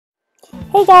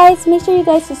Hey guys, make sure you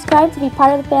guys subscribe to be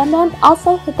part of the FAMBAM.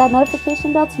 Also, hit that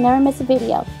notification bell to never miss a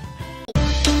video.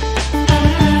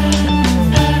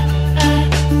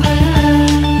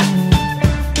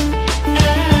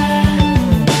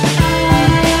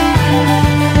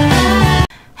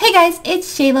 Hey guys, it's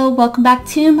Shaylo. Welcome back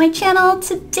to my channel.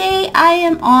 Today I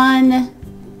am on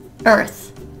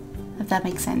Earth, if that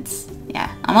makes sense.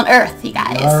 Yeah, I'm on Earth, you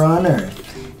guys. We are on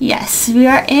Earth. Yes, we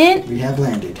are in... We have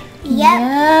landed. Yep.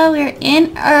 Yeah, we're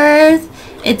in Earth.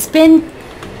 It's been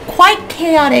quite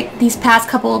chaotic these past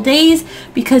couple of days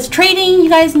because trading, you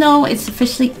guys know, it's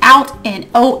officially out, and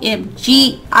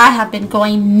OMG, I have been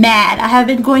going mad. I have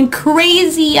been going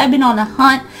crazy. I've been on a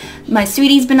hunt. My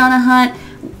sweetie's been on a hunt,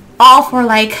 all for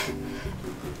like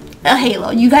a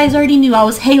Halo. You guys already knew I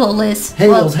was Halo-less.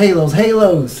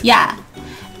 Halos. Yeah.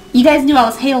 You guys knew I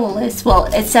was Halo-less, well,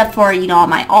 except for, you know, on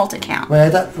my alt account. Wait, I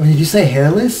thought, did you say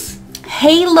hairless?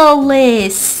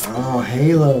 Halo-less. Oh,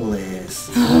 Halo-less.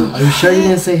 Are you sure you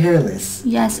didn't say hairless?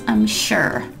 Yes, I'm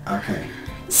sure. Okay.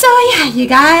 So yeah, you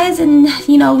guys, and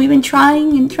you know, we've been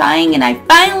trying, and I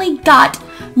finally got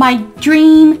my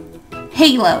dream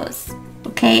Halos.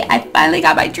 Okay, I finally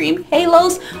got my dream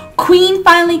Halos. Queen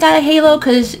finally got a Halo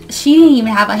because she didn't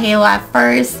even have a Halo at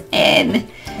first, and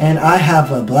I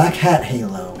have a black hat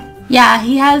Halo. Yeah,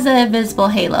 he has an invisible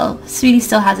Halo. Sweetie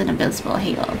still has an invisible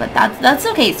Halo, but that's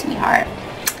okay, sweetheart.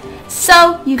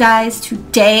 So, you guys,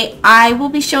 today I will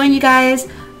be showing you guys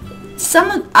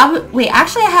some of... wait,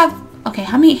 actually I have... Okay,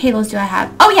 how many Halos do I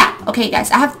have? Oh, yeah. Okay,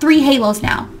 guys, I have 3 Halos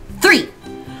now. 3!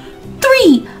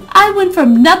 I went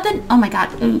from nothing... Oh, my God.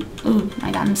 Oh,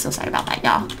 my God. I'm so sorry about that,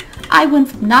 y'all. I went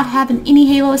from not having any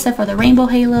Halo except for the Rainbow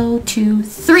Halo to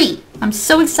 3. I'm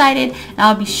so excited, and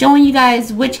I'll be showing you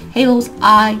guys which Halos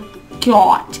I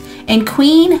got. And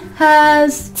Queen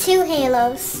has 2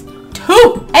 Halos.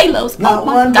 2 Halos. Not oh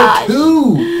my one, gosh. but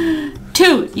 2.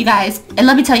 2, you guys. And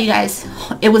let me tell you guys,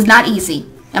 it was not easy.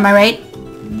 Am I right?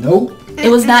 Nope. It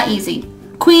was not easy.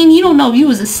 Queen, you don't know, you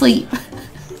was asleep.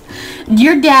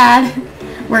 Your dad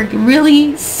worked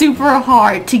really super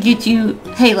hard to get you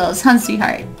Halos, huh,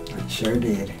 sweetheart? I sure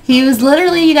did. He was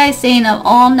literally, you guys, staying up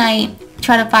all night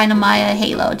trying to find Amaya a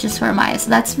Halo just for Amaya. So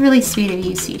that's really sweet of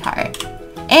you, sweetheart.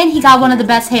 And he got one of the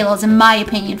best Halos, in my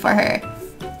opinion, for her.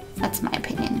 That's my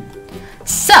opinion.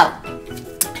 So,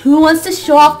 who wants to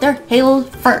show off their Halo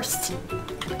first?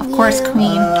 Of course,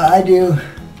 Queen. I do.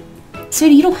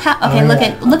 Sweetie, you don't have...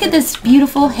 Okay, look at this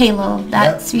beautiful Halo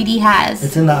that Sweetie has.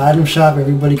 It's in the item shop.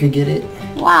 Everybody could get it.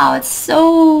 Wow, it's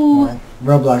so...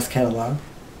 Roblox catalog.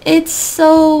 It's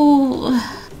so...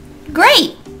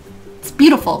 great. It's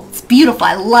beautiful. It's beautiful.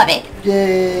 I love it.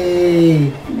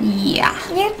 Yay. Yeah.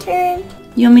 Your turn.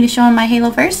 You want me to show him my Halo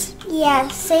first? Yeah,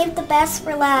 save the best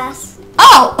for last.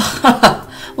 Oh!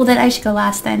 Well, then I should go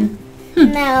last then.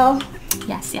 No.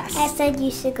 Yes. I said you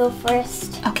should go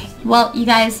first. Okay. Well, you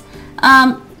guys,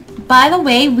 by the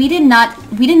way, we did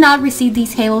not receive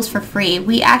these Halos for free.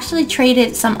 We actually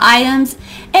traded some items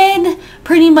and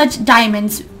pretty much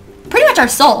diamonds, pretty much our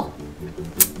soul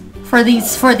for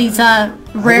these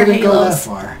rare Halos. Go that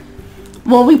far.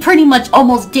 Well, we pretty much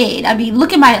almost did. I mean,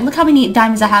 look how many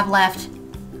diamonds I have left.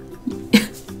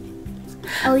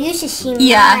 Oh, you should see mine.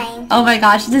 Yeah. Oh my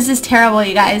gosh, this is terrible,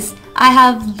 you guys. I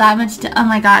have that much. Oh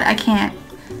my God, I can't.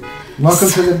 Welcome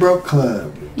to the broke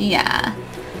club. Yeah.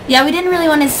 Yeah, we didn't really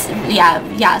want to.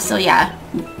 So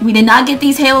we did not get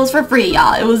these Halos for free,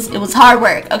 y'all. It was hard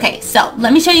work. Okay, so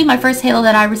let me show you my first Halo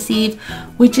that I received,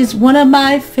 which is one of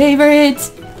my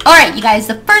favorites. Alright, you guys,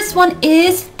 the first one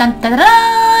is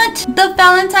the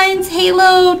Valentine's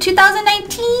Halo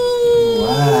 2019.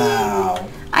 Wow.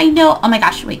 I know. Oh my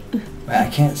gosh, wait. I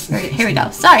can't see. Here we go.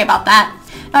 Sorry about that.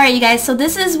 Alright, you guys, so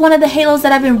this is one of the Halos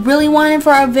that I've been really wanting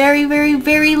for a very, very,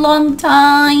 very long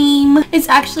time. It's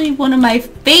actually one of my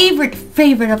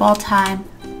favorite of all time.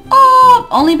 Oh,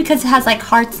 only because it has like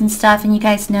hearts and stuff, and you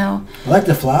guys know. I like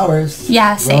the flowers.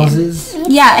 Yeah, same. Roses.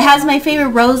 Yeah, it has my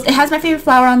favorite rose. It has my favorite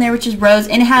flower on there, which is rose,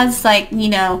 and it has like, you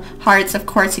know, hearts. Of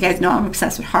course, you guys know I'm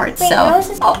obsessed with hearts. Wait, so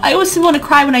roses? oh, I always want to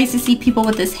cry when I used to see people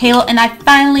with this Halo, and I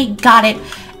finally got it.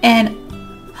 And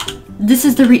this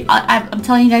is I'm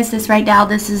telling you guys this right now.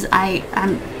 This is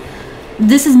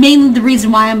mainly the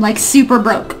reason why I'm like super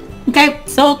broke. Okay,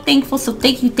 so thankful. So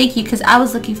thank you, because I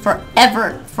was looking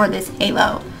forever for this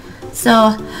Halo. So,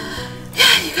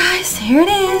 yeah, you guys, here it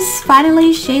is.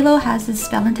 Finally, Shaylo has this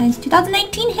Valentine's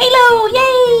 2019 Halo.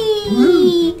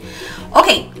 Yay!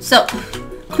 Okay, so,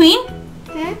 Queen,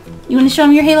 you want to show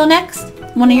him your Halo next?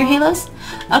 One of your Halos?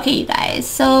 Okay, you guys,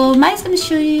 so Maya's going to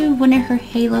show you one of her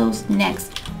Halos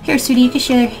next. Here, sweetie, you can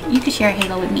share a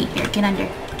Halo with me. Here, get under.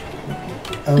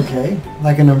 Okay,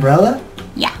 like an umbrella?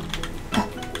 Yeah.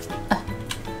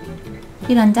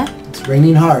 Kiranda. It's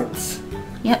raining hearts.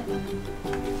 Yep.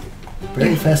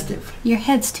 Very festive. Your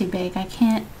head's too big. I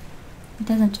can't. It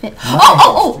doesn't fit.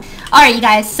 Oh! Alright, you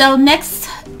guys. So next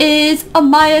is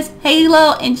Amaya's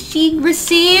halo, and she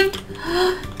received...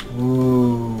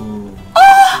 Ooh.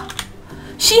 Oh!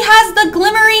 She has the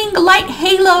glimmering light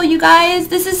halo, you guys.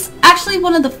 This is actually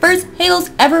one of the first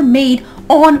halos ever made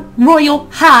on Royal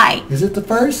High. Is it the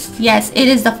first? Yes, it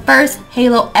is the first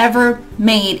halo ever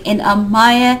made, and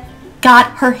Amaya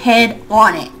got her head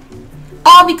on it.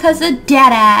 All because of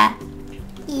Dada.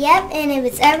 Yep, and if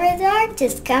it's ever dark,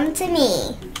 just come to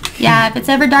me. Yeah, if it's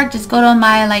ever dark, just go to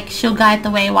Amaya. Like, she'll guide the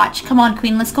way. Watch. Come on,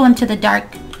 Queen. Let's go into the dark.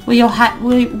 Will your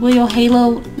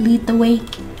halo lead the way?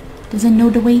 Does it know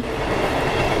the way?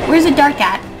 Where's the dark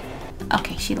at?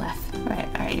 Okay, she left.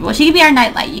 Alright. Well, she can be our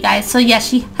nightlight, you guys. So, yes,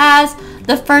 she has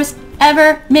the first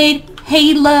ever made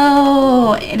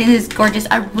halo. It is gorgeous.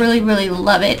 I really, really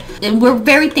love it. And we're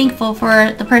very thankful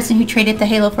for the person who traded the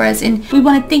halo for us. And we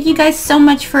want to thank you guys so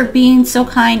much for being so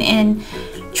kind and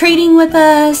trading with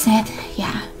us. And,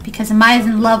 yeah, because Amaya's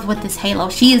in love with this halo.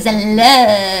 She is in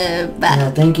love.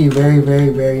 Yeah, thank you very, very,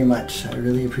 very much. I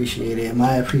really appreciate it.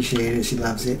 Maya appreciates it. She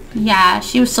loves it. Yeah,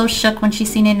 she was so shook when she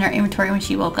seen it in her inventory when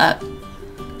she woke up.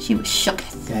 She was shook.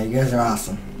 Yeah, you guys are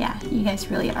awesome. Yeah, you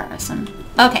guys really are awesome.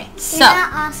 Okay, so. They're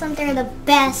not awesome. They're the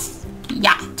best.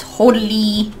 Yeah,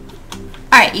 totally.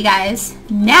 Alright, you guys.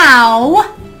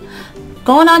 Now,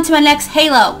 going on to my next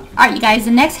halo. Alright, you guys.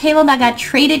 The next halo that got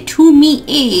traded to me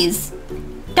is...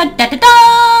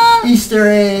 Easter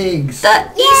eggs!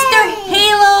 The Easter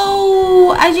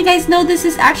halo! As you guys know, this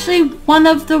is actually one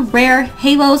of the rare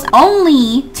halos.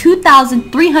 Only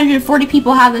 2,340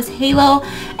 people have this halo,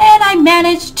 and I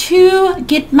managed to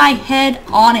get my head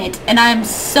on it, and I'm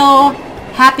so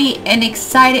happy and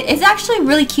excited. It's actually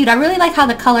really cute. I really like how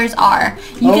the colors are.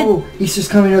 Easter's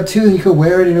coming up too, and you could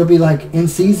wear it and it'll be like in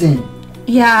season.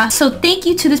 Yeah, so thank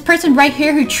you to this person right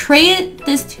here who traded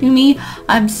this to me.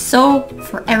 I'm so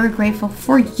forever grateful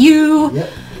for you. Yep.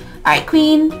 Alright,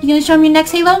 Queen, you gonna show me your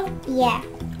next halo? Yeah.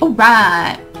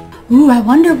 Alright. Ooh, I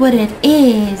wonder what it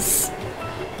is.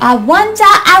 I wonder.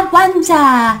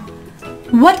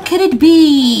 What could it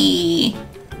be?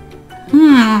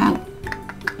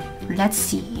 Let's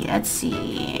see.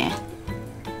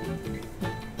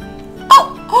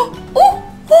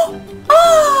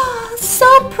 Oh, so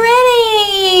pretty.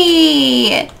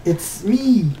 It's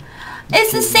me.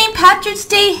 It's the St. Patrick's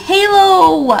Day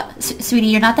halo. Sweetie,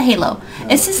 you're not the halo.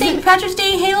 It's the St. Patrick's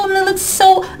Day halo, and it looks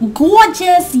so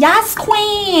gorgeous. Yes,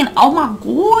 Queen. Oh my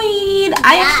god.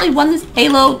 I actually won this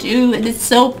halo too, and it's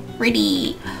so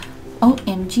pretty.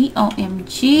 OMG,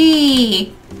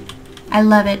 OMG. I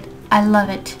love it. I love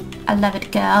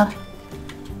it, girl.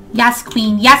 Yes,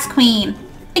 Queen. Yes, Queen.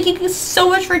 Thank you so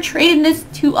much for trading this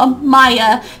to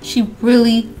Amaya. She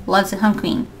really loves it, huh,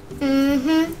 Queen?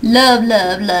 Love,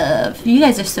 love, love. You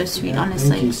guys are so sweet, honestly.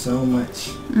 Thank you so much.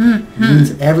 It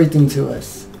means everything to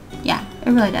us. Yeah,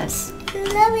 it really does.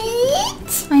 Love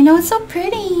it. I know, it's so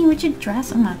pretty with your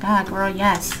dress. Oh my god, girl,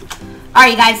 yes.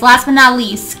 Alright, you guys, last but not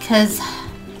least, because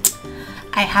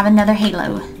I have another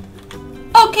halo.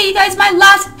 Okay, you guys, my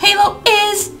last halo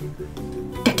is...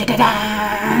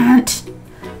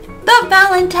 the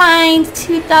Valentine's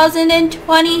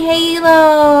 2020 halo.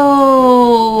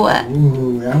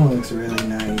 Ooh, that one looks really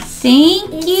nice.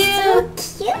 Thank you. It's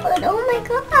so cute. Oh my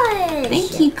gosh.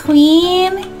 Thank you,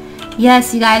 Queen.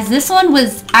 Yes, you guys, this one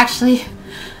was actually...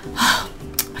 Oh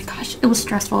my gosh, it was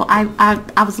stressful. I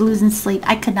was losing sleep.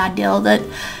 I could not deal with it.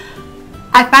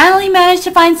 I finally managed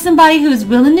to find somebody who's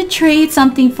willing to trade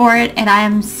something for it, and I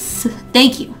am...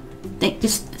 Thank you.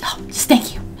 Just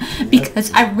thank you.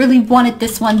 Because I really wanted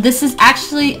this one. This is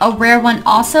actually a rare one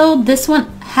also. This one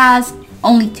has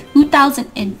only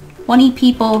 2,020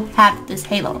 people have this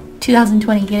halo.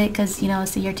 2020, get it? Because, you know,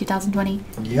 it's the year 2020.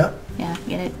 Yep. Yeah,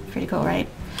 get it? Pretty cool, right?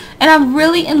 And I'm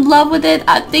really in love with it.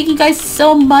 Thank you guys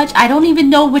so much. I don't even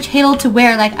know which halo to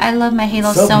wear. Like, I love my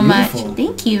halo so much.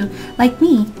 Thank you. Like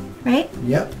me, right?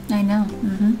 Yep. I know.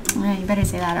 Yeah, you better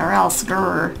say that or else.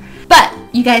 Grr. But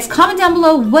you guys comment down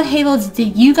below what halos do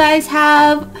you guys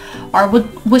have, or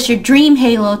what's your dream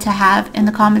halo to have in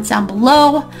the comments down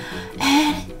below.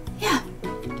 And yeah.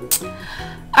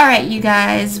 Alright, you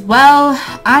guys. Well,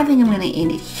 I think I'm going to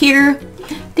end it here.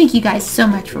 Thank you guys so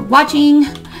much for watching.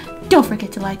 Don't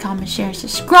forget to like, comment, share, and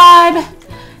subscribe.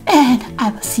 And I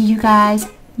will see you guys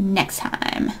next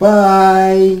time.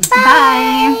 Bye.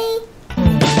 Bye.